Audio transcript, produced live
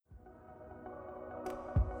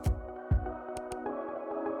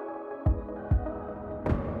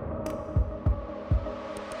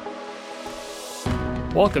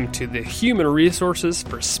Welcome to the Human Resources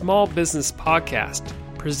for Small Business podcast,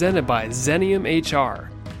 presented by Xenium HR.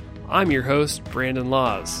 I'm your host, Brandon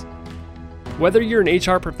Laws. Whether you're an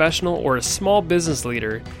HR professional or a small business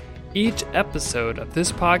leader, each episode of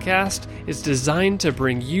this podcast is designed to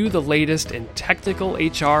bring you the latest in technical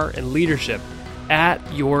HR and leadership at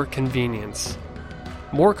your convenience.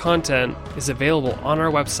 More content is available on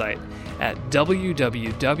our website at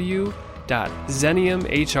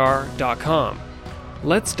www.xeniumhr.com.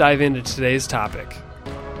 Let's dive into today's topic.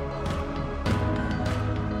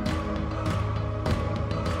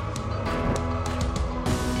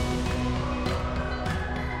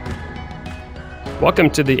 Welcome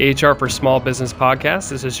to the HR for Small Business podcast.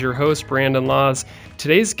 This is your host, Brandon Laws.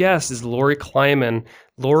 Today's guest is Lori Kleiman.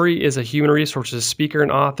 Lori is a human resources speaker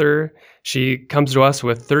and author. She comes to us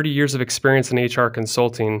with 30 years of experience in HR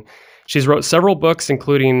consulting. She's wrote several books,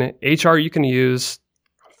 including HR You Can Use,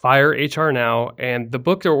 Fire HR Now, and the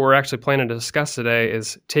book that we're actually planning to discuss today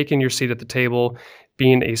is Taking Your Seat at the Table,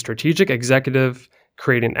 Being a Strategic Executive,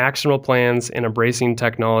 Creating Actionable Plans, and Embracing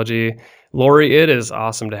Technology. Lori, it is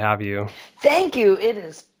awesome to have you. Thank you. It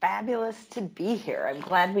is fabulous to be here. I'm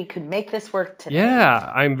glad we could make this work today. Yeah,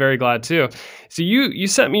 I'm very glad too. So you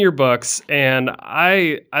sent me your books, and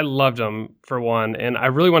I loved them for one, and I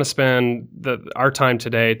really want to spend our time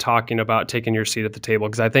today talking about taking your seat at the table,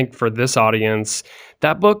 because I think for this audience,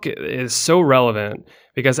 that book is so relevant,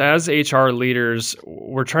 because as HR leaders,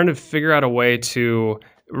 we're trying to figure out a way to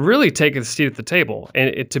really take a seat at the table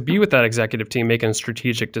and to be with that executive team making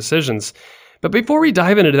strategic decisions. But before we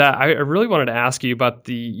dive into that, I really wanted to ask you about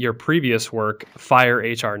your previous work, Fire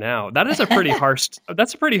HR Now. That is a pretty harsh.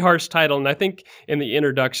 That's a pretty harsh title, and I think in the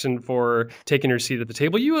introduction for Taking Your Seat at the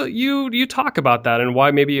Table, you talk about that and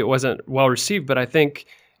why maybe it wasn't well received. But I think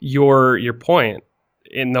your point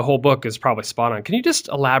in the whole book is probably spot on. Can you just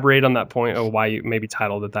elaborate on that point of why you maybe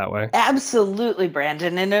titled it that way? Absolutely,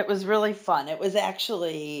 Brandon. And it was really fun. It was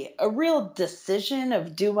actually a real decision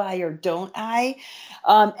of do I or don't I?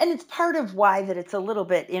 And it's part of why that it's a little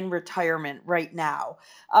bit in retirement right now.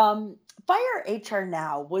 Fire HR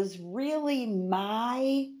Now was really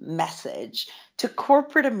my message to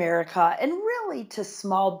corporate America and really to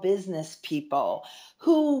small business people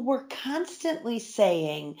who were constantly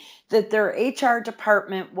saying that their HR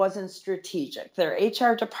department wasn't strategic. Their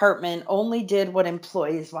HR department only did what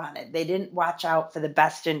employees wanted. They didn't watch out for the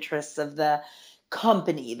best interests of the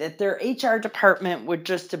company, that their HR department were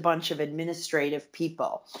just a bunch of administrative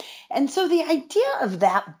people. And so the idea of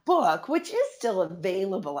that book, which is still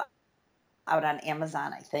available out on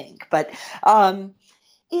Amazon, I think, but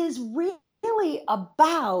is really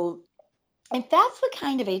about, if that's the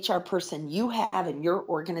kind of HR person you have in your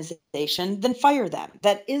organization, then fire them.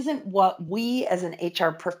 That isn't what we as an HR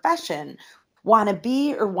profession want to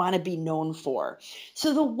be or want to be known for.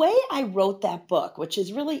 So the way I wrote that book, which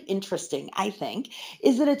is really interesting, I think,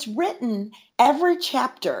 is that it's written, every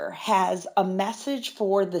chapter has a message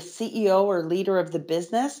for the CEO or leader of the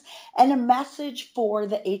business and a message for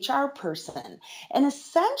the HR person. And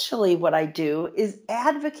essentially what I do is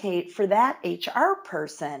advocate for that HR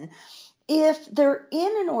person if they're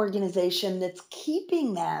in an organization that's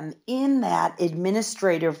keeping them in that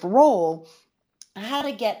administrative role, how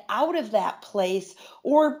to get out of that place,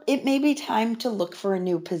 or it may be time to look for a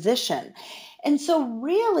new position. And so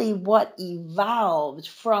really what evolved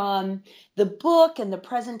from the book and the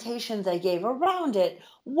presentations I gave around it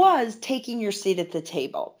was taking your seat at the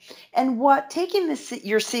table. And what taking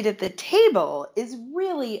your seat at the table is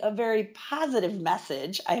really a very positive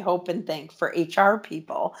message, I hope and think, for HR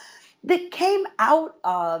people that came out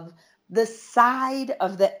of the side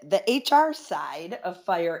of the HR side of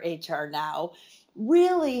Fire HR Now,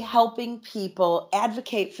 really helping people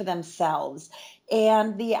advocate for themselves.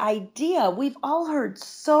 And the idea, we've all heard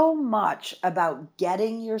so much about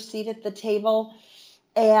getting your seat at the table,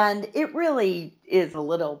 and it really is a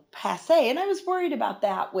little passé. And I was worried about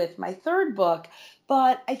that with my third book.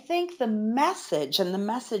 But I think the message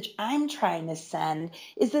I'm trying to send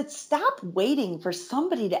is that stop waiting for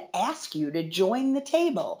somebody to ask you to join the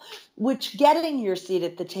table, which getting your seat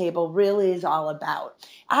at the table really is all about.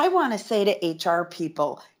 I want to say to HR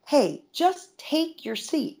people, hey, just take your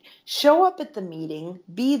seat. Show up at the meeting,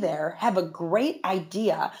 be there, have a great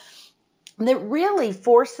idea that really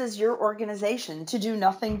forces your organization to do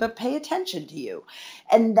nothing but pay attention to you.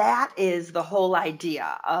 And that is the whole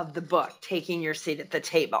idea of the book, Taking Your Seat at the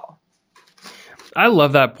Table. I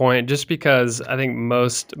love that point, just because I think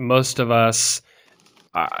most of us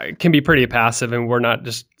can be pretty passive, and we're not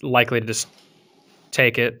just likely to just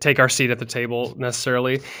take our seat at the table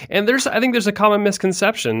necessarily. And I think there's a common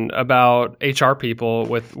misconception about HR people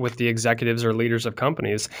with the executives or leaders of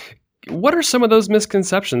companies. What are some of those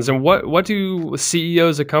misconceptions, and what do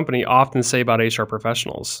CEOs of company often say about HR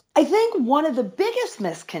professionals? I think one of the biggest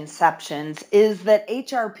misconceptions is that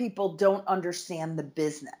HR people don't understand the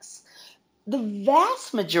business. The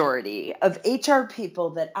vast majority of HR people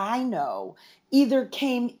that I know either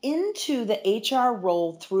came into the HR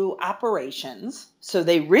role through operations, so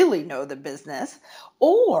they really know the business,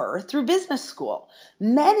 or through business school.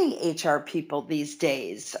 Many HR people these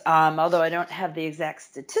days, although I don't have the exact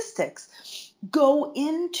statistics, go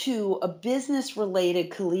into a business related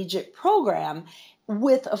collegiate program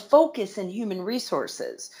with a focus in human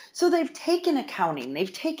resources. So they've taken accounting,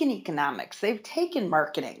 they've taken economics, they've taken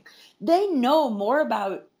marketing. They know more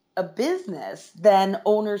about a business than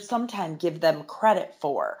owners sometimes give them credit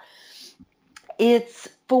for. It's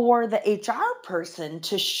for the HR person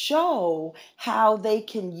to show how they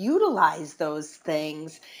can utilize those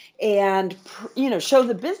things and show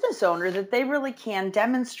the business owner that they really can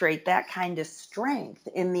demonstrate that kind of strength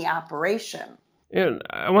in the operation. And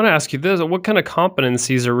I want to ask you this: what kind of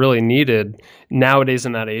competencies are really needed nowadays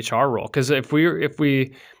in that HR role? Because if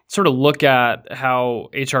we sort of look at how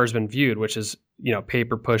HR has been viewed, which is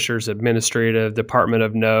paper pushers, administrative, Department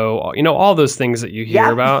of No, all those things that you hear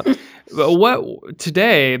Yep. about. But what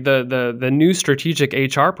today the new strategic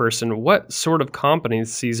HR person? What sort of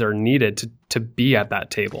competencies are needed to be at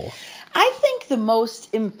that table? I think the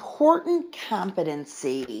most important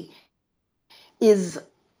competency is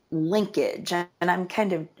linkage. And I'm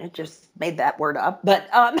kind of I just made that word up, but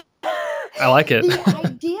I like it. the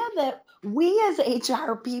idea that we as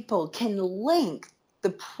HR people can link the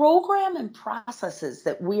program and processes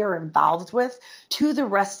that we are involved with to the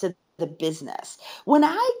rest of the business. When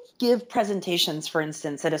I give presentations, for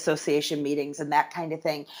instance, at association meetings and that kind of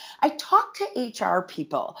thing, I talk to HR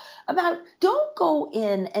people about don't go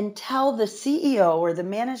in and tell the CEO or the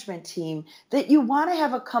management team that you want to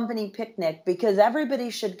have a company picnic because everybody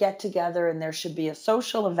should get together and there should be a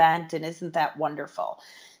social event and isn't that wonderful?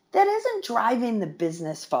 That isn't driving the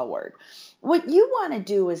business forward. What you want to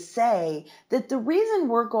do is say that the reason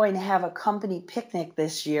we're going to have a company picnic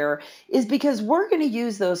this year is because we're going to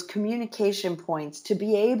use those communication points to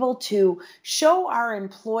be able to show our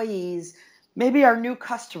employees maybe our new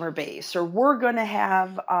customer base, or we're going to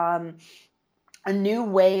have a new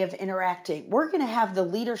way of interacting. We're going to have the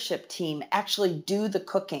leadership team actually do the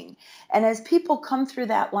cooking. And as people come through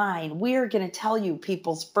that line, we are going to tell you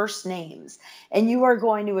people's first names and you are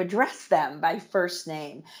going to address them by first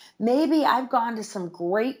name. Maybe I've gone to some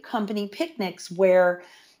great company picnics where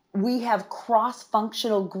we have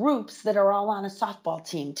cross-functional groups that are all on a softball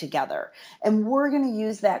team together. And we're going to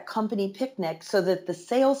use that company picnic so that the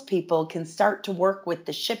salespeople can start to work with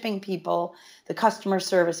the shipping people, the customer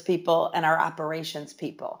service people, and our operations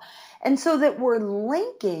people. And so that we're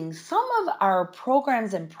linking some of our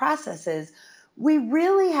programs and processes. We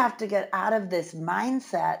really have to get out of this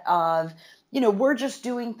mindset of, we're just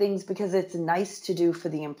doing things because it's nice to do for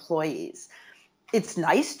the employees. It's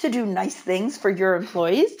nice to do nice things for your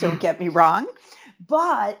employees, don't get me wrong,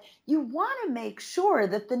 but you want to make sure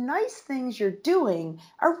that the nice things you're doing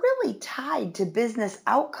are really tied to business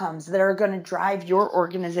outcomes that are going to drive your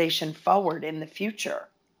organization forward in the future.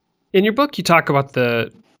 In your book, you talk about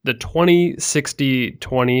the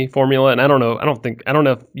 20-60-20 formula, and I don't know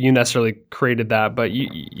if you necessarily created that, but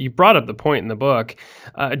you brought up the point in the book,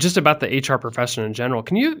 just about the HR profession in general.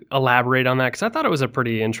 Can you elaborate on that? Because I thought it was a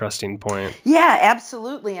pretty interesting point. Yeah,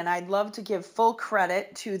 absolutely. And I'd love to give full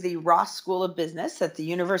credit to the Ross School of Business at the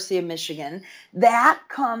University of Michigan. That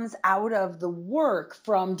comes out of the work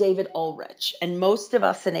from David Ulrich. And most of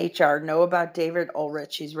us in HR know about David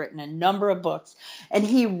Ulrich. He's written a number of books, and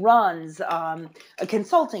he runs a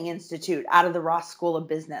consulting institute out of the Ross School of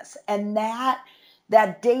Business. And that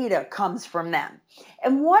data comes from them.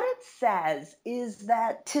 And what it says is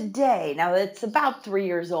that today, now it's about 3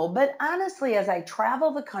 years old, but honestly, as I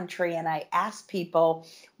travel the country and I ask people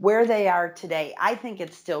where they are today, I think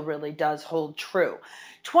it still really does hold true.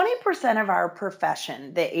 20% of our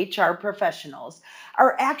profession, the HR professionals,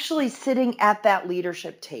 are actually sitting at that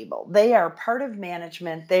leadership table. They are part of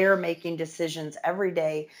management. They are making decisions every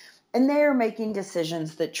day, and they are making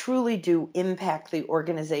decisions that truly do impact the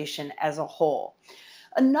organization as a whole.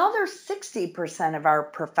 Another 60% of our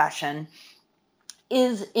profession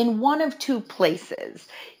is in one of two places.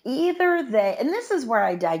 Either they, and this is where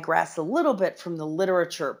I digress a little bit from the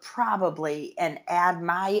literature, probably, and add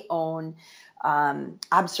my own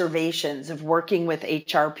observations of working with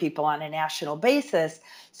HR people on a national basis,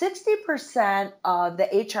 60% of the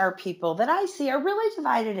HR people that I see are really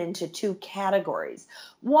divided into two categories.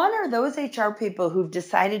 One are those HR people who've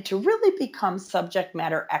decided to really become subject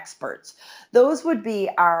matter experts. Those would be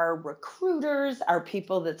our recruiters, our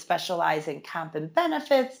people that specialize in comp and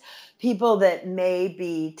benefits, people that may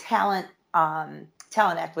be talent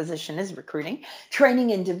acquisition is recruiting,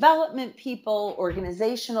 training and development people,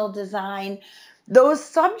 organizational design, those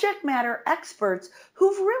subject matter experts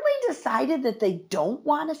who've really decided that they don't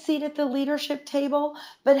want a seat at the leadership table,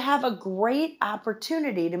 but have a great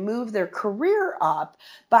opportunity to move their career up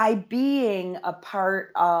by being a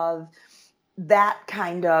part of that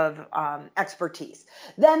kind of expertise.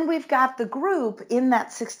 Then we've got the group in that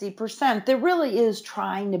 60% that really is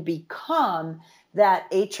trying to become that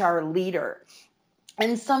HR leader.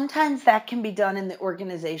 And sometimes that can be done in the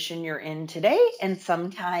organization you're in today, and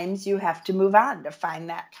sometimes you have to move on to find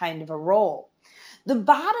that kind of a role. The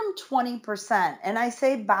bottom 20%, and I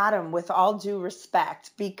say bottom with all due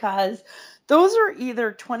respect, because those are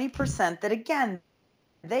either 20% that, again,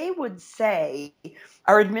 they would say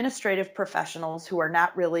are administrative professionals who are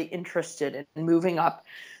not really interested in moving up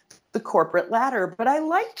the corporate ladder. But I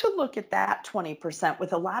like to look at that 20%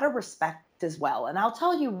 with a lot of respect as well. And I'll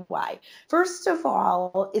tell you why. First of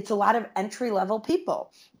all, it's a lot of entry level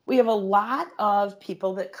people. We have a lot of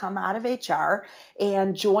people that come out of HR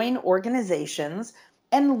and join organizations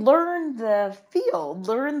and learn the field,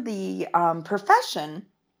 learn the profession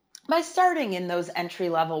by starting in those entry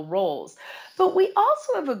level roles. But we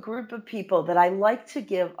also have a group of people that I like to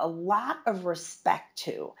give a lot of respect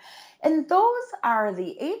to. And those are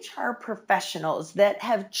the HR professionals that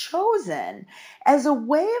have chosen, as a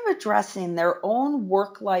way of addressing their own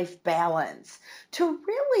work life balance, to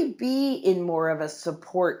really be in more of a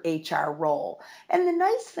support HR role. And the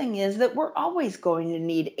nice thing is that we're always going to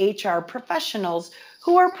need HR professionals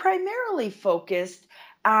who are primarily focused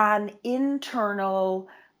on internal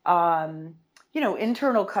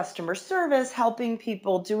customer service, helping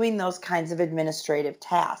people doing those kinds of administrative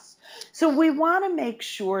tasks. So we want to make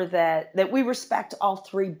sure that we respect all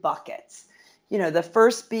three buckets. The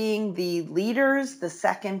first being the leaders, the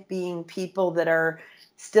second being people that are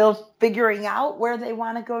still figuring out where they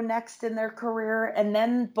want to go next in their career, and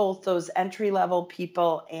then both those entry level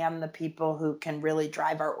people and the people who can really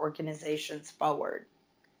drive our organizations forward.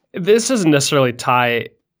 This doesn't necessarily tie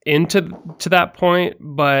into that point,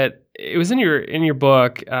 but it was in your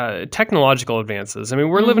book, technological advances. I mean,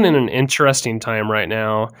 we're living in an interesting time right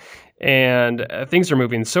now, and things are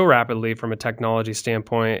moving so rapidly from a technology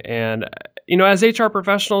standpoint. And as HR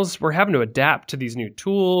professionals, we're having to adapt to these new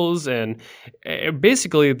tools, and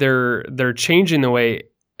basically, they're changing the way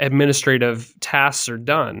administrative tasks are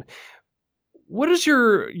done. What is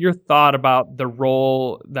your thought about the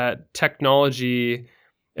role that technology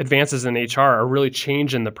advances in HR are really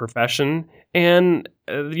changing the profession? And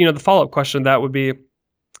the follow-up question to that would be,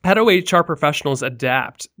 how do HR professionals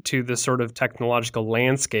adapt to this sort of technological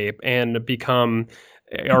landscape and become,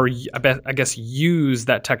 or I guess, use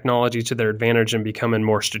that technology to their advantage and becoming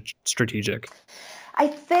more strategic? I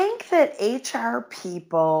think that HR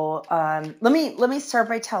people. Let me start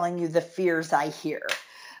by telling you the fears I hear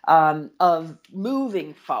of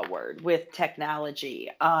moving forward with technology.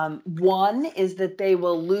 One is that they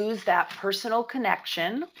will lose that personal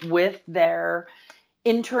connection with their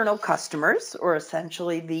internal customers, or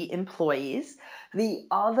essentially the employees. The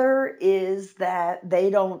other is that they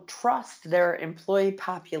don't trust their employee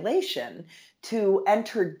population to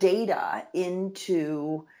enter data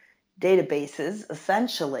into databases,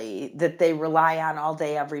 essentially, that they rely on all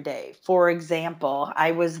day, every day. For example,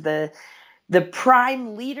 I was the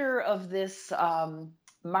prime leader of this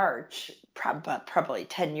march, probably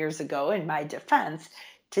 10 years ago, in my defense,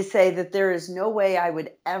 to say that there is no way I would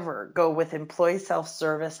ever go with employee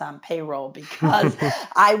self-service on payroll, because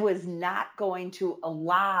I was not going to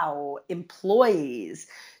allow employees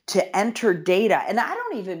to enter data. And I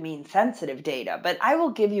don't even mean sensitive data, but I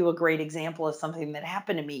will give you a great example of something that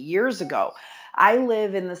happened to me years ago. I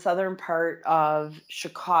live in the southern part of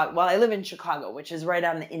Chicago. Well, I live in Chicago, which is right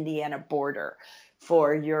on the Indiana border,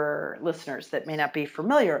 for your listeners that may not be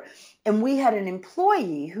familiar. And we had an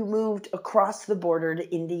employee who moved across the border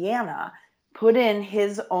to Indiana, put in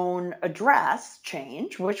his own address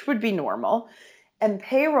change, which would be normal. And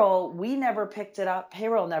payroll, we never picked it up.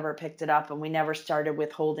 Payroll never picked it up, and we never started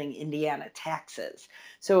withholding Indiana taxes.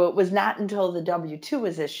 So it was not until the W-2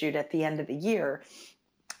 was issued at the end of the year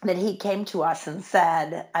that he came to us and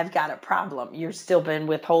said, I've got a problem. You've still been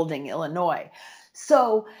withholding Illinois.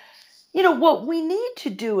 So, what we need to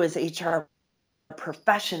do as HR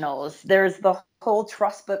professionals, there's the whole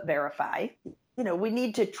trust but verify. We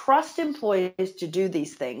need to trust employees to do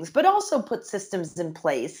these things, but also put systems in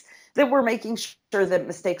place that we're making sure that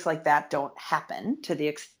mistakes like that don't happen to the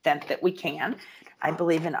extent that we can. I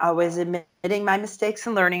believe in always admitting my mistakes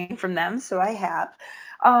and learning from them, so I have.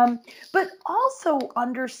 Um, but also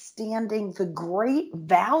understanding the great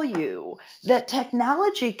value that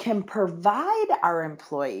technology can provide our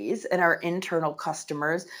employees and our internal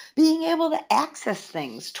customers, being able to access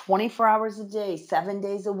things 24 hours a day, 7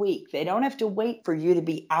 days a week. They don't have to wait for you to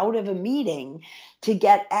be out of a meeting to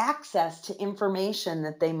get access to information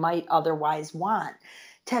that they might otherwise want.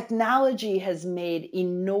 Technology has made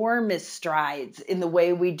enormous strides in the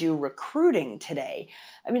way we do recruiting today.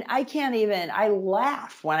 I mean, I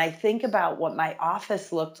laugh when I think about what my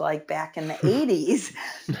office looked like back in the 80s.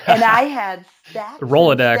 And I had The stacks and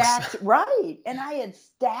Rolodex. stacks, right? And I had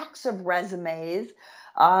stacks of resumes.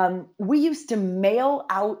 We used to mail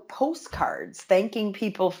out postcards thanking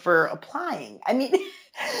people for applying. I mean,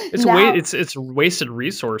 now It's wasted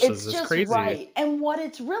resources. it's It's just crazy. right. And what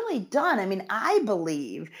it's really done, I mean, I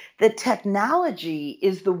believe that technology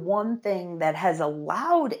is the one thing that has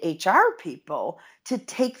allowed HR people to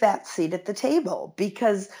take that seat at the table,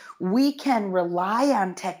 because we can rely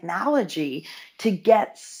on technology to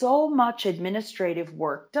get so much administrative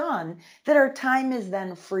work done that our time is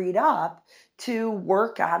then freed up to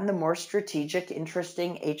work on the more strategic,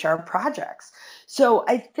 interesting HR projects. So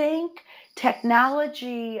I think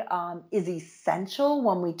technology is essential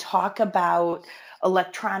when we talk about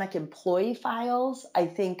electronic employee files. I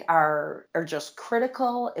think are just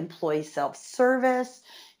critical. Employee self-service,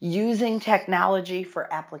 using technology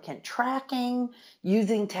for applicant tracking,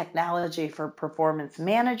 using technology for performance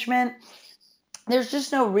management. There's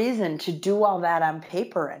just no reason to do all that on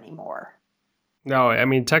paper anymore. No, I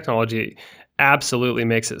mean technology absolutely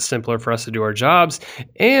makes it simpler for us to do our jobs.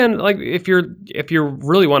 And like if you're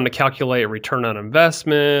really wanting to calculate return on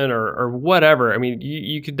investment or whatever, I mean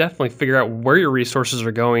you could definitely figure out where your resources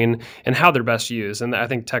are going and how they're best used. And I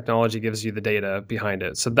think technology gives you the data behind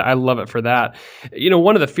it. So I love it for that.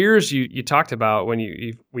 One of the fears you talked about when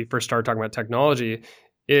we first started talking about technology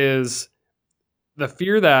is the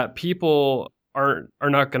fear that people are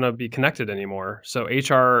not going to be connected anymore. So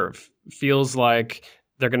HR feels like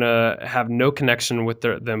they're going to have no connection with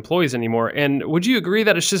the employees anymore. And would you agree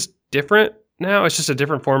that it's just different now? It's just a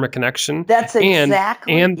different form of connection, That's and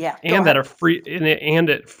exactly, yeah, go that ahead.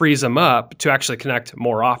 it frees them up to actually connect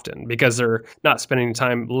more often because they're not spending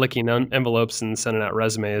time licking envelopes and sending out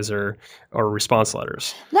resumes or response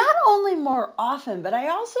letters. Not only more often, but I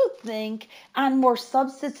also think on more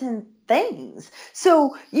substantive things.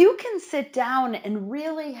 So you can sit down and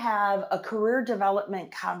really have a career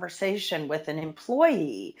development conversation with an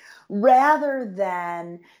employee rather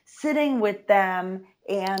than sitting with them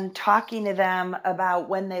and talking to them about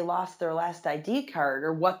when they lost their last ID card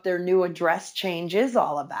or what their new address change is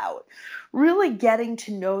all about. Really getting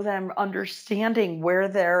to know them, understanding where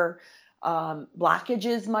their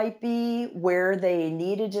blockages might be, where they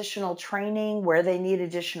need additional training, where they need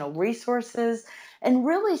additional resources, and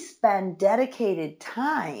really spend dedicated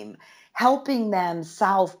time helping them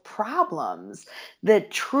solve problems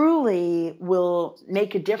that truly will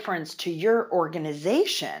make a difference to your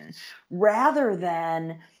organization rather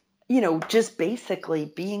than just basically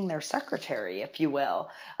being their secretary, if you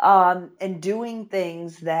will, and doing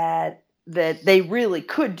things that they really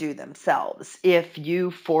could do themselves if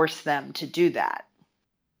you force them to do that.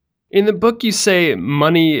 In the book, you say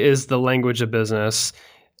money is the language of business.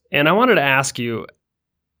 And I wanted to ask you,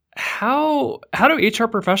 how do HR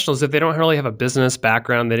professionals, if they don't really have a business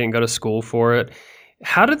background, they didn't go to school for it,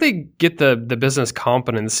 how do they get the business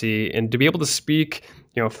competency and to be able to speak,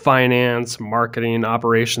 finance, marketing,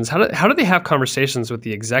 operations? How do they have conversations with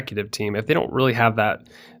the executive team if they don't really have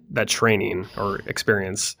that training or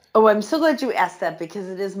experience? Oh, I'm so glad you asked that because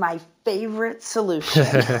it is my favorite solution.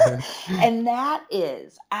 And that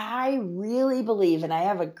is, I really believe, and I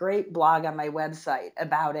have a great blog on my website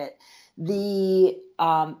about it, the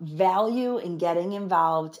value in getting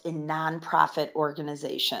involved in nonprofit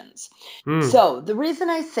organizations. Hmm. So, the reason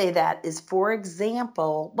I say that is, for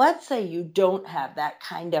example, let's say you don't have that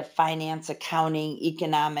kind of finance, accounting,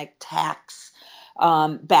 economic, tax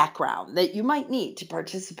background that you might need to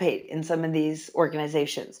participate in some of these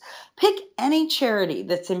organizations. Pick any charity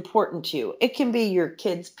that's important to you. It can be your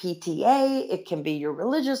kids' PTA, it can be your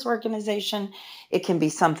religious organization, it can be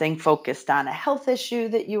something focused on a health issue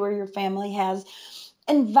that you or your family has,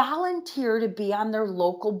 and volunteer to be on their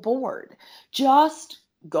local board. Just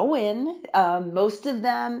go in. Most of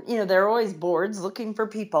them, there are always boards looking for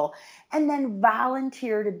people, and then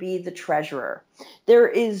volunteer to be the treasurer. There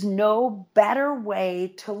is no better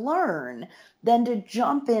way to learn than to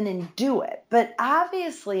jump in and do it. But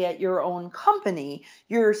obviously, at your own company,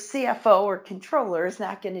 your CFO or controller is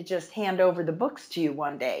not going to just hand over the books to you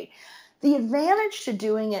one day. The advantage to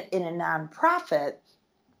doing it in a nonprofit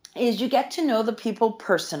is you get to know the people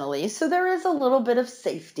personally. So there is a little bit of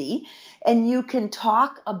safety, and you can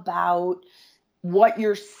talk about what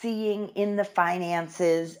you're seeing in the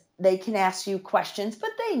finances. They can ask you questions, but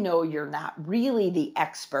they know you're not really the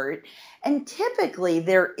expert. And typically,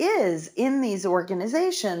 there is in these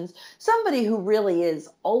organizations somebody who really is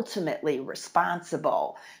ultimately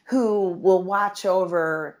responsible, who will watch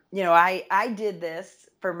over. I did this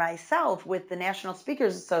for myself with the National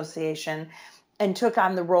Speakers Association and took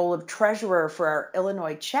on the role of treasurer for our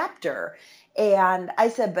Illinois chapter. And I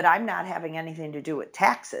said, but I'm not having anything to do with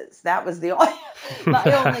taxes. That was the only, my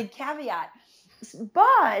only caveat.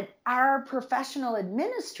 But our professional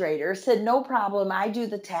administrator said, no problem, I do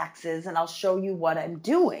the taxes and I'll show you what I'm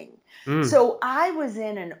doing. Mm. So I was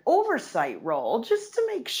in an oversight role just to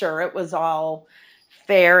make sure it was all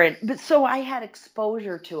fair. But so I had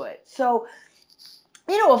exposure to it. So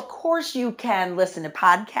of course, you can listen to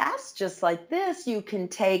podcasts just like this.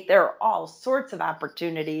 There are all sorts of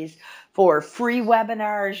opportunities for free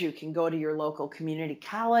webinars. You can go to your local community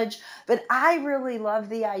college. But I really love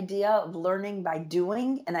the idea of learning by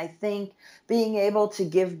doing. And I think being able to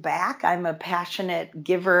give back, I'm a passionate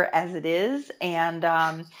giver as it is. And,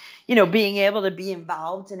 being able to be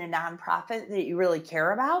involved in a nonprofit that you really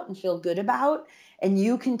care about and feel good about, and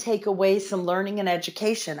you can take away some learning and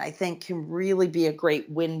education, I think can really be a great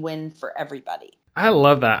win-win for everybody. I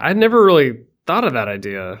love that. I never really thought of that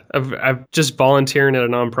idea of just volunteering at a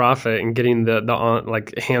nonprofit and getting the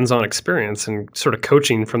like hands-on experience and sort of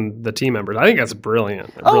coaching from the team members. I think that's brilliant.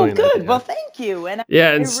 A Oh, brilliant good. Well, idea. thank you. And Yeah,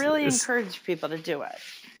 I and really encourage people to do it.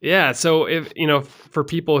 yeah, so if for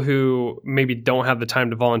people who maybe don't have the time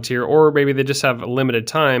to volunteer, or maybe they just have a limited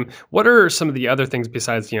time, what are some of the other things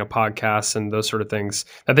besides podcasts and those sort of things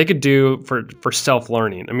that they could do for self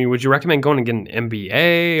learning? I mean, would you recommend going and getting an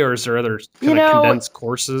MBA, or is there other You kind of know, condensed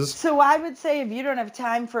courses? so I would say if you don't have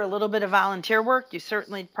time for a little bit of volunteer work, you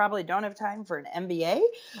certainly probably don't have time for an MBA.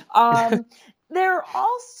 There are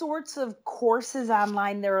all sorts of courses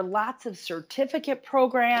online. There are lots of certificate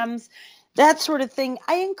programs, that sort of thing.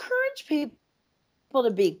 I encourage people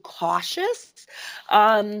to be cautious.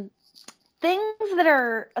 Um, Things that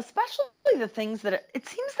are, especially the things that it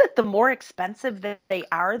seems that the more expensive that they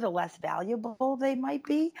are, the less valuable they might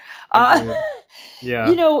be. Uh, Agreed.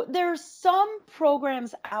 Yeah. there's some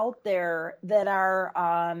programs out there that are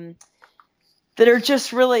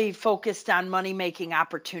just really focused on money making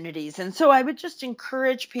opportunities. And so I would just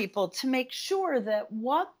encourage people to make sure that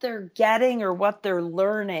what they're getting or what they're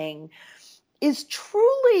learning is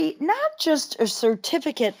truly not just a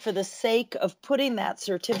certificate for the sake of putting that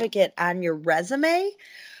certificate on your resume,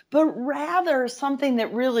 but rather something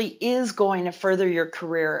that really is going to further your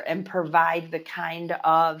career and provide the kind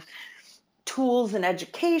of tools and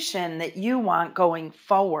education that you want going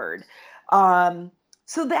forward. Um,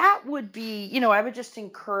 so that would be, I would just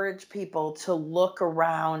encourage people to look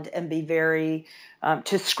around and be very,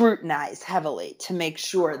 to scrutinize heavily to make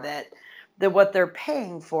sure that what they're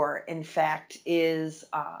paying for, in fact, is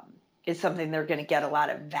something they're going to get a lot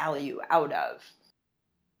of value out of.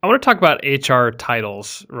 I want to talk about HR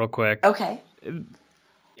titles real quick. Okay.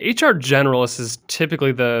 HR generalist is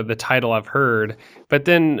typically the title I've heard, but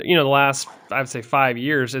then the last I would say 5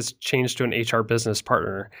 years it's changed to an HR business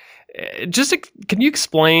partner. Can you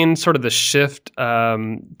explain sort of the shift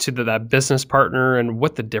to that business partner and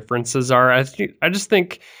what the differences are? I just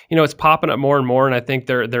think it's popping up more and more, and I think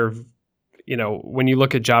they're when you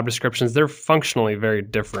look at job descriptions, they're functionally very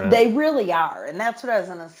different. They really are, and that's what I was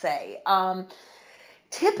going to say.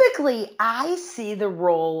 Typically, I see the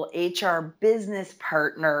role HR business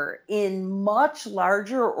partner in much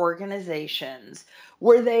larger organizations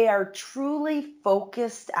where they are truly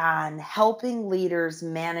focused on helping leaders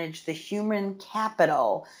manage the human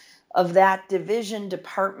capital of that division,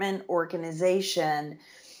 department, organization,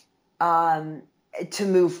 um, to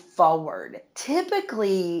move forward.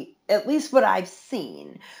 Typically, at least what I've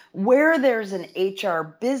seen, where there's an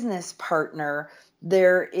HR business partner,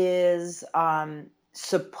 there is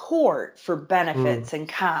support for Mm. benefits and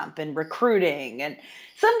comp and recruiting. And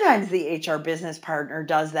sometimes the HR business partner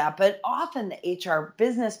does that, but often the HR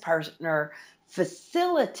business partner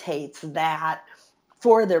facilitates that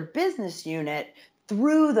for their business unit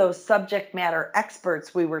through those subject matter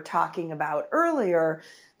experts we were talking about earlier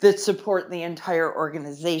that support the entire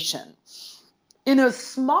organization. In a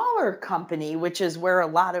smaller company, which is where a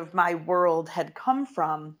lot of my world had come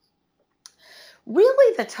from,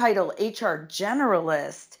 really the title HR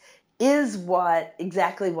generalist is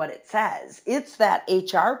exactly what it says. It's that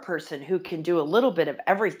HR person who can do a little bit of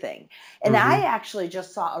everything. And I Hmm. actually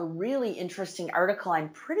just saw a really interesting article. I'm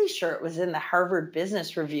pretty sure it was in the Harvard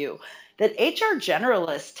Business Review that HR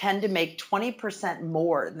generalists tend to make 20%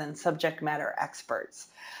 more than subject matter experts.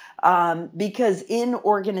 Because in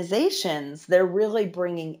organizations, they're really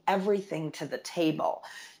bringing everything to the table.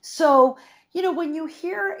 So, when you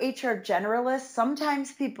hear HR generalist,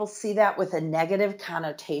 sometimes people see that with a negative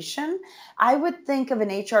connotation. I would think of an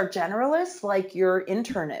HR generalist like your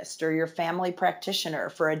internist or your family practitioner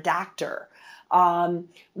for a doctor,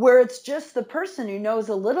 where it's just the person who knows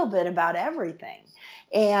a little bit about everything.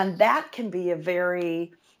 And that can be a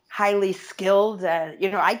very highly skilled,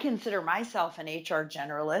 I consider myself an HR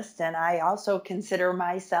generalist, and I also consider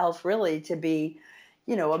myself really to be,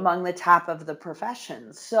 among the top of the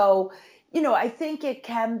profession. So, I think it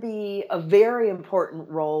can be a very important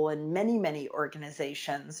role in many, many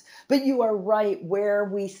organizations. But you are right, where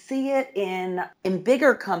we see it in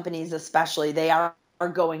bigger companies, especially, they are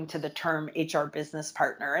going to the term HR business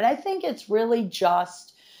partner. And I think it's really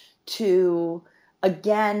just to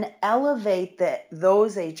again elevate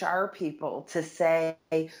those HR people to say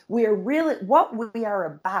we're really what we are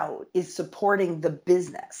about is supporting the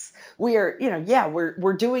business. We are, yeah,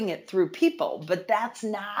 we're doing it through people, but that's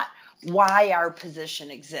not why our position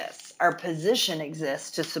exists. Our position exists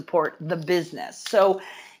to support the business. So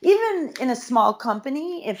even in a small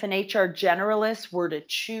company, if an HR generalist were to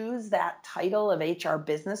choose that title of HR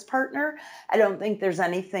business partner, I don't think there's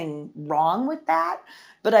anything wrong with that.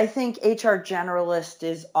 But I think HR generalist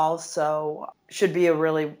should be a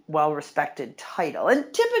really well respected title.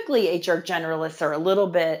 And typically, HR generalists are a little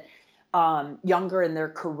bit younger in their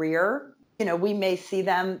career. We may see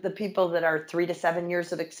them, the people that are 3 to 7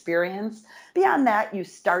 years of experience. Beyond that, you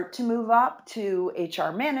start to move up to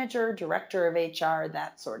HR manager, director of HR,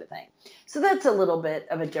 that sort of thing. So that's a little bit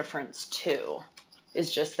of a difference too.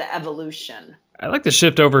 It's just the evolution. I'd like to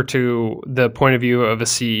shift over to the point of view of a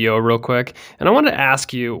CEO real quick. And I want to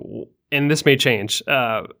ask you, and this may change,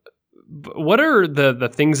 what are the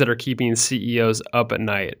things that are keeping CEOs up at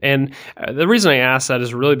night? And the reason I ask that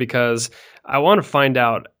is really because I want to find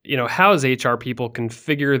out, how as HR people can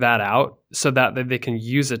figure that out so that they can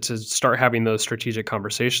use it to start having those strategic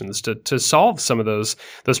conversations to solve some of those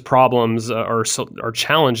problems or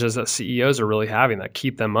challenges that CEOs are really having that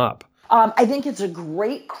keep them up. I think it's a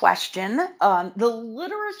great question. The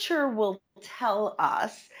literature will tell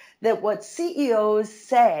us that what CEOs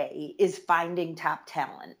say is finding top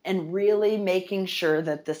talent and really making sure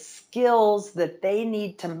that the skills that they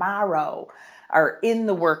need tomorrow are in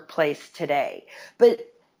the workplace today. But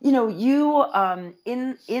you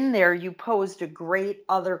in there you posed a great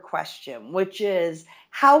other question, which is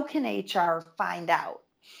how can HR find out?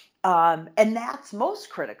 And that's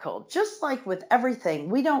most critical. Just like with everything,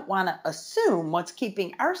 we don't want to assume what's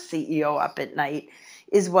keeping our CEO up at night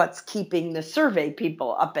is what's keeping the survey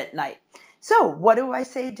people up at night. So, what do I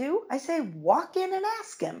say do? I say walk in and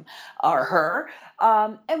ask him or her.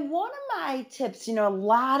 And one of my tips, a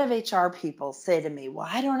lot of HR people say to me, well,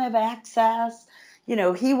 I don't have access.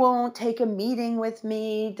 He won't take a meeting with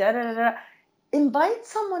me. Da da da da. Invite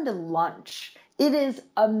someone to lunch. It is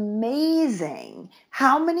amazing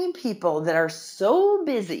how many people that are so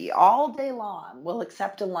busy all day long will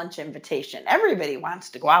accept a lunch invitation. Everybody wants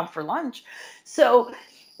to go out for lunch. So,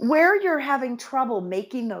 where you're having trouble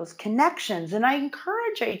making those connections, and I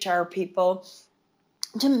encourage HR people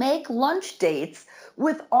to make lunch dates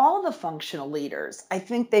with all the functional leaders. I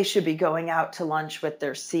think they should be going out to lunch with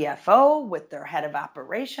their CFO, with their head of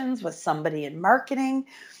operations, with somebody in marketing.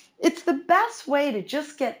 It's the best way to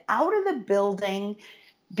just get out of the building,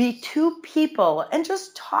 be two people, and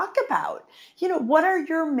just talk about, what are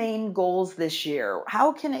your main goals this year?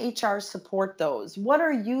 How can HR support those? What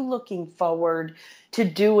are you looking forward to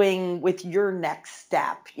doing with your next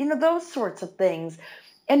step? Those sorts of things.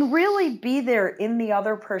 And really be there in the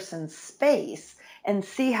other person's space and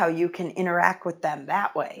see how you can interact with them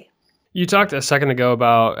that way. You talked a second ago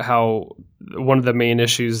about how one of the main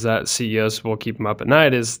issues that CEOs will keep them up at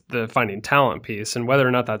night is the finding talent piece, and whether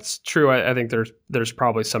or not that's true, I think there's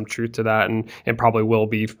probably some truth to that, and probably will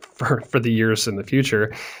be for the years in the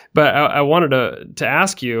future. But I wanted to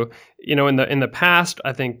ask you, in the past,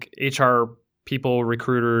 I think HR people,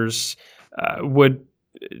 recruiters, would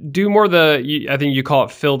do more I think you call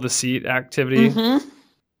it fill the seat activity. Mm-hmm.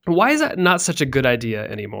 Why is that not such a good idea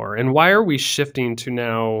anymore? And why are we shifting to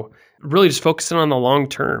now really just focusing on the long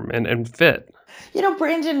term and fit.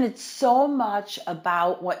 Brandon, it's so much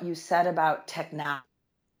about what you said about technology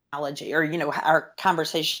or our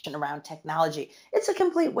conversation around technology. It's a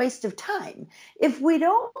complete waste of time if we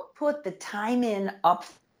don't put the time in up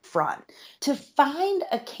front to find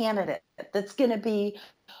a candidate that's going to be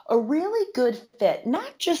a really good fit,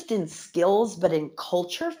 not just in skills but in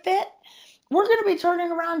culture fit. We're going to be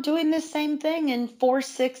turning around doing the same thing in 4,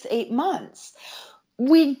 6, 8 months.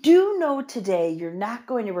 We do know today you're not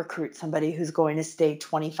going to recruit somebody who's going to stay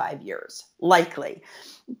 25 years, likely.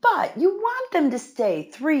 But you want them to stay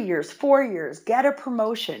 3 years, 4 years, get a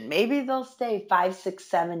promotion. Maybe they'll stay 5, 6,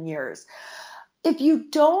 7 years. If you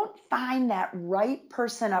don't find that right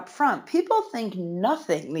person up front, people think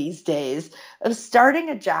nothing these days of starting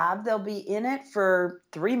a job. They'll be in it for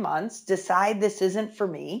 3 months, decide this isn't for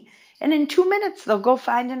me, and in 2 minutes, they'll go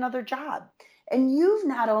find another job. And you've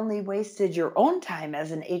not only wasted your own time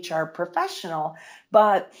as an HR professional,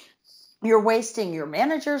 but you're wasting your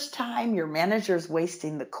manager's time, your manager's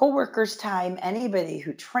wasting the coworkers' time, anybody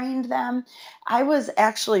who trained them. I was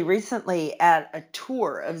actually recently at a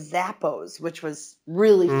tour of Zappos, which was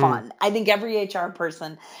really Mm. fun. I think every HR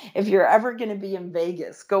person, if you're ever going to be in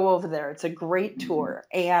Vegas, go over there. It's a great tour.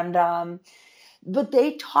 But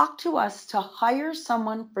they talked to us to hire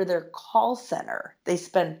someone for their call center. They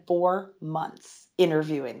spend 4 months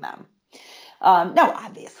interviewing them. No,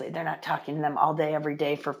 obviously, they're not talking to them all day, every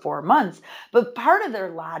day for 4 months. But part of their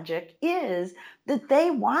logic is that they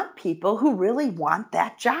want people who really want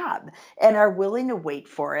that job and are willing to wait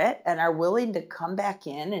for it and are willing to come back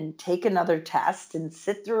in and take another test and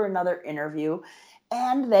sit through another interview.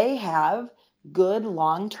 And they have good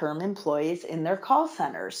long term employees in their call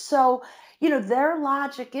centers. So, their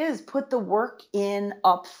logic is put the work in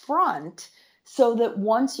up front so that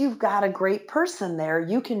once you've got a great person there,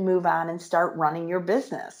 you can move on and start running your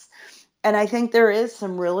business. And I think there is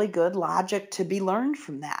some really good logic to be learned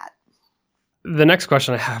from that. The next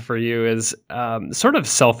question I have for you is sort of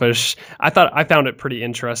selfish. I found it pretty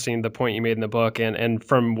interesting, the point you made in the book, and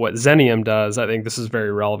from what Xenium does, I think this is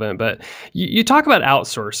very relevant. But you talk about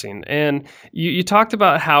outsourcing, and you talked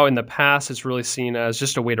about how in the past it's really seen as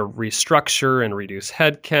just a way to restructure and reduce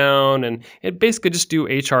headcount, and it basically just do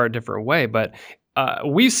HR a different way. But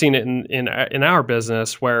we've seen it in our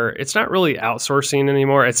business where it's not really outsourcing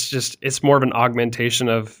anymore. It's more of an augmentation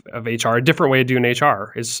of HR. A different way of doing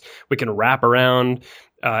HR is we can wrap around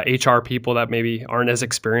HR people that maybe aren't as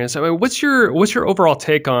experienced. I mean, what's your overall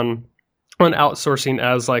take on outsourcing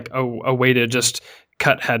as like a way to just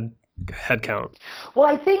cut headcount? Well,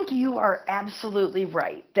 I think you are absolutely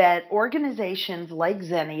right that organizations like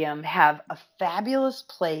Xenium have a fabulous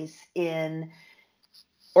place in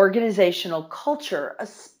organizational culture,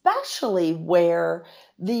 especially where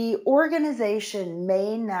the organization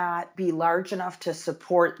may not be large enough to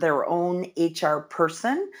support their own HR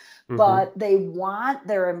person, Hmm. but they want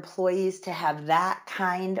their employees to have that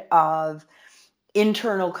kind of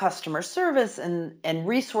internal customer service and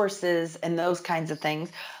resources and those kinds of things.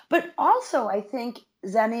 But also, I think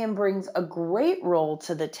Xenium brings a great role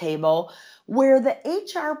to the table where the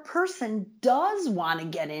HR person does want to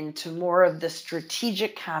get into more of the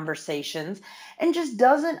strategic conversations and just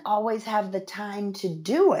doesn't always have the time to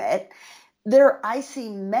do it. I see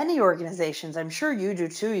many organizations, I'm sure you do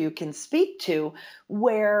too, you can speak to,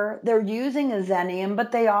 where they're using a Xenium,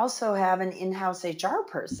 but they also have an in-house HR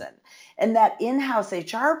person. And that in-house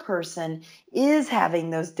HR person is having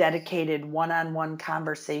those dedicated one-on-one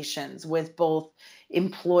conversations with both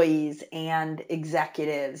employees and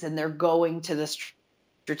executives, and they're going to the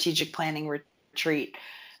strategic planning retreat.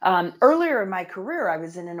 Earlier in my career, I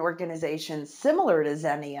was in an organization similar to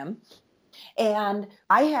Xenium, and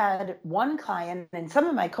I had one client, and some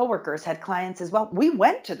of my coworkers had clients as well. We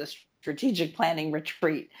went to the strategic planning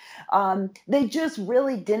retreat. They just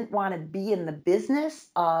really didn't want to be in the business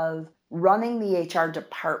of running the HR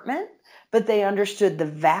department, but they understood the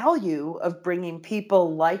value of bringing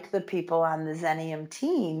people like the people on the Xenium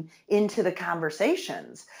team into the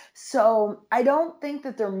conversations. So I don't think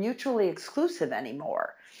that they're mutually exclusive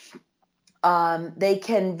anymore. They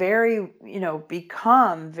can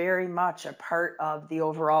become very much a part of the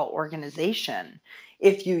overall organization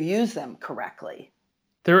if you use them correctly.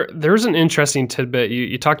 There's an interesting tidbit.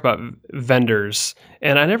 You talked about vendors.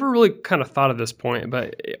 And I never really kind of thought of this point,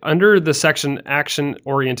 but under the section action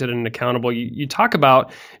oriented and accountable, you talk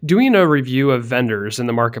about doing a review of vendors in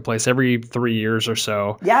the marketplace every 3 years or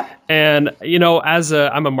so. Yep. And,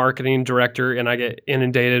 I'm a marketing director and I get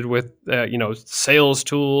inundated with, sales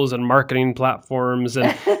tools and marketing platforms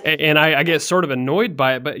and I get sort of annoyed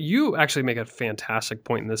by it. But you actually make a fantastic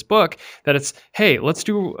point in this book that it's, hey, let's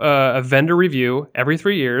do a vendor review every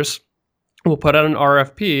 3 years. We'll put out an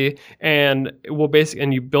RFP and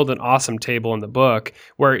and you build an awesome table in the book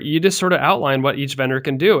where you just sort of outline what each vendor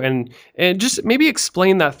can do and just maybe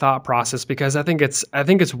explain that thought process, because I think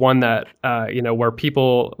it's one that where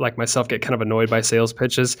people like myself get kind of annoyed by sales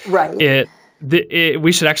pitches. Right.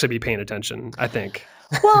 We should actually be paying attention, I think.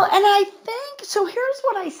 Well, and I think so. Here's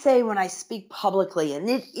what I say when I speak publicly, and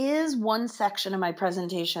it is one section of my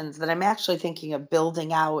presentations that I'm actually thinking of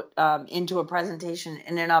building out into a presentation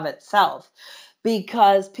in and of itself,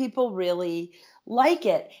 because people really like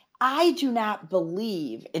it. I do not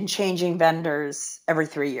believe in changing vendors every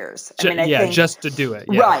 3 years. I mean, I think Just to do it.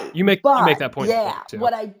 Yeah, right. you make But that point in the yeah, book too.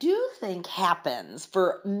 what I do think happens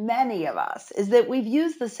for many of us is that we've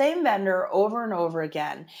used the same vendor over and over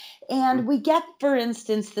again. And we get, for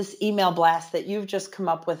instance, this email blast that you've just come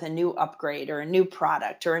up with a new upgrade or a new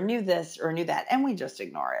product or a new this or a new that, and we just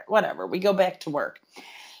ignore it. Whatever. We go back to work.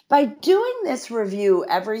 By doing this review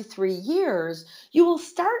every 3 years, you will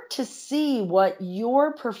start to see what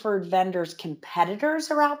your preferred vendor's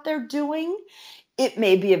competitors are out there doing. It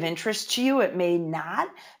may be of interest to you, it may not,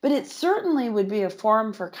 but it certainly would be a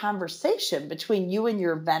forum for conversation between you and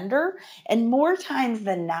your vendor. And more times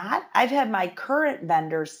than not, I've had my current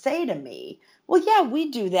vendor say to me, well, yeah,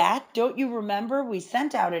 we do that. Don't you remember? We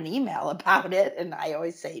sent out an email about it. And I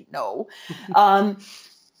always say no.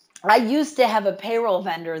 I used to have a payroll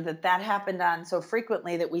vendor that happened on so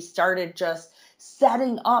frequently that we started just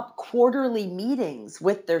setting up quarterly meetings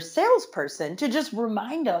with their salesperson to just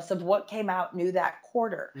remind us of what came out new that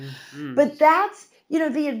quarter. Mm-hmm. But that's,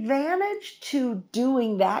 the advantage to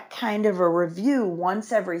doing that kind of a review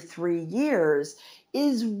once every 3 years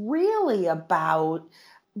is really about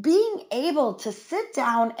being able to sit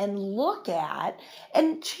down and look at,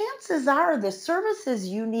 and chances are the services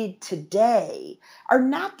you need today are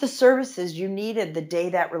not the services you needed the day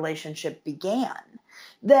that relationship began.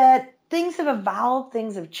 That things have evolved,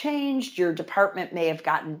 things have changed. Your department may have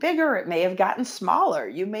gotten bigger, it may have gotten smaller.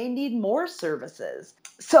 You may need more services.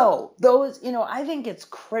 So, I think it's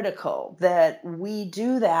critical that we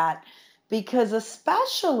do that, because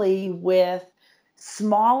especially with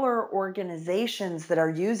smaller organizations that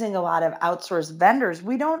are using a lot of outsourced vendors,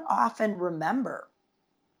 we don't often remember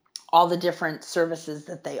all the different services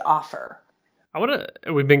that they offer.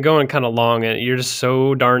 We've been going kind of long, and you're just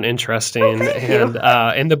so darn interesting. Thank you.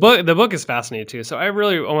 And the book is fascinating too. So I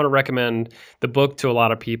want to recommend the book to a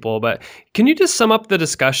lot of people. But can you just sum up the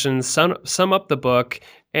discussion, sum up the book,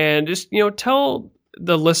 and just tell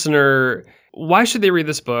the listener why should they read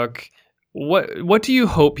this book? What do you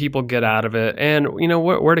hope people get out of it, and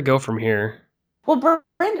where to go from here? Well,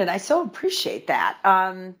 Brandon, I so appreciate that.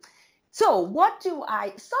 Summing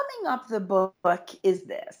up the book is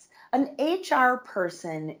this. An HR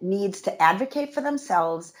person needs to advocate for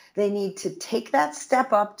themselves. They need to take that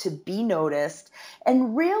step up to be noticed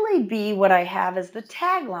and really be what I have as the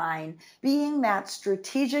tagline, being that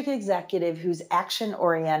strategic executive who's action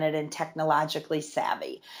oriented and technologically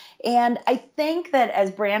savvy. And I think that,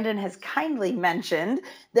 as Brandon has kindly mentioned,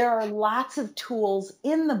 there are lots of tools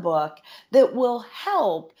in the book that will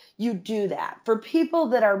help you do that. For people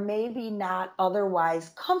that are maybe not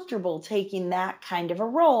otherwise comfortable taking that kind of a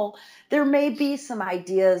role, there may be some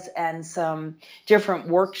ideas and some different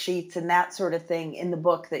worksheets and that sort of thing in the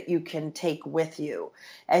book that you can take with you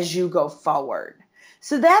as you go forward.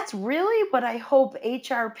 So that's really what I hope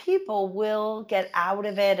HR people will get out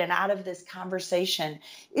of it and out of this conversation,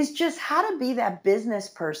 is just how to be that business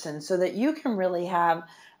person so that you can really have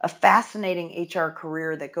a fascinating HR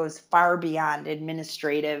career that goes far beyond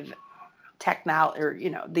administrative technology,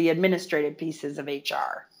 or the administrative pieces of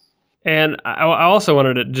HR. And I also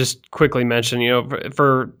wanted to just quickly mention,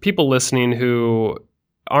 for people listening who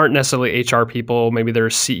aren't necessarily HR people, maybe they're a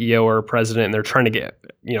CEO or a president and they're trying to get,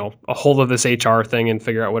 a hold of this HR thing and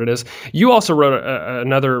figure out what it is. You also wrote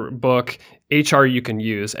another book, HR You Can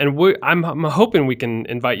Use. And I'm hoping we can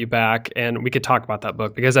invite you back and we could talk about that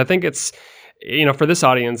book, because I think it's, for this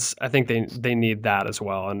audience, I think they need that as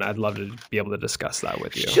well. And I'd love to be able to discuss that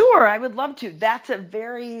with you. Sure, I would love to. That's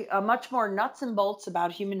a much more nuts and bolts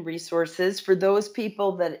about human resources for those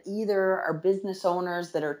people that either are business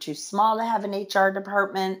owners that are too small to have an HR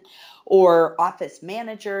department, or office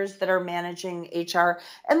managers that are managing HR,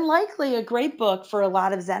 and likely a great book for a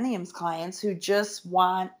lot of Xenium's clients who just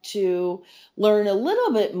want to learn a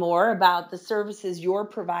little bit more about the services you're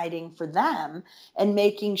providing for them and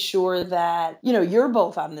making sure that, you're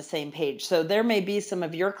both on the same page. So there may be some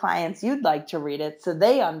of your clients you'd like to read it so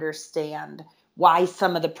they understand why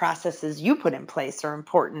some of the processes you put in place are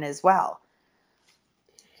important as well.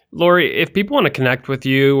 Lori, if people want to connect with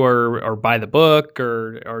you or buy the book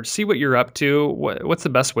or see what you're up to, what's the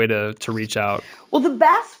best way to reach out? Well, the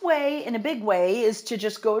best way, in a big way, is to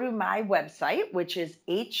just go to my website, which is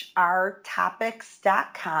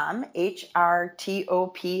hrtopics.com,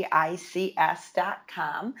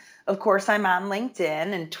 hrtopics.com. Of course, I'm on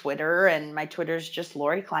LinkedIn and Twitter, and my Twitter is just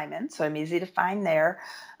Lori Kleiman, so I'm easy to find there.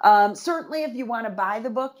 Certainly, if you want to buy the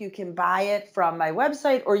book, you can buy it from my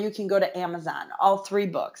website or you can go to Amazon. All 3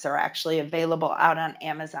 books are actually available out on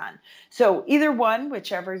Amazon. So either one,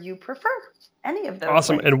 whichever you prefer. Any of those.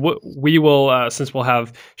 Awesome. ways. And we will, since we'll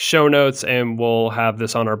have show notes and we'll have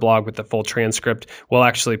this on our blog with the full transcript, we'll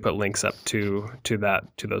actually put links up to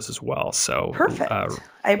those as well. So perfect. I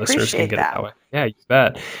listeners can appreciate get that. it that way. Yeah, you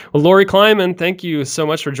bet. Well, Lori Kleiman, thank you so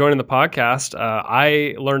much for joining the podcast.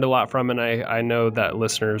 I learned a lot from it, and I know that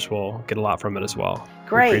listeners will get a lot from it as well.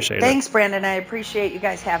 Great. Thanks, Brandon. I appreciate you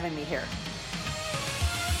guys having me here.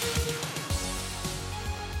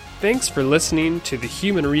 Thanks for listening to the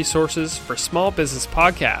Human Resources for Small Business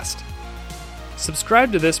podcast.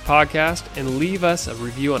 Subscribe to this podcast and leave us a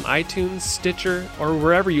review on iTunes, Stitcher, or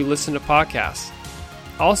wherever you listen to podcasts.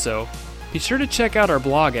 Also, be sure to check out our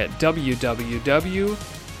blog at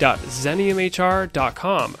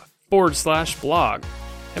www.xeniumhr.com/blog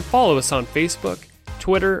and follow us on Facebook,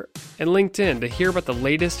 Twitter, and LinkedIn to hear about the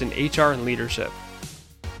latest in HR and leadership.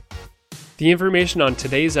 The information on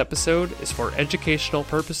today's episode is for educational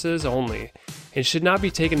purposes only and should not be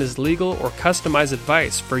taken as legal or customized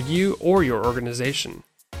advice for you or your organization.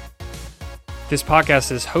 This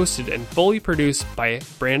podcast is hosted and fully produced by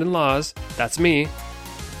Brandon Laws, that's me,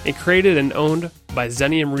 and created and owned by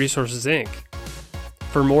Xenium Resources, Inc.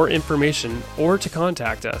 For more information or to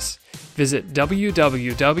contact us, visit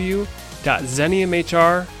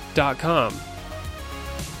www.xeniumhr.com.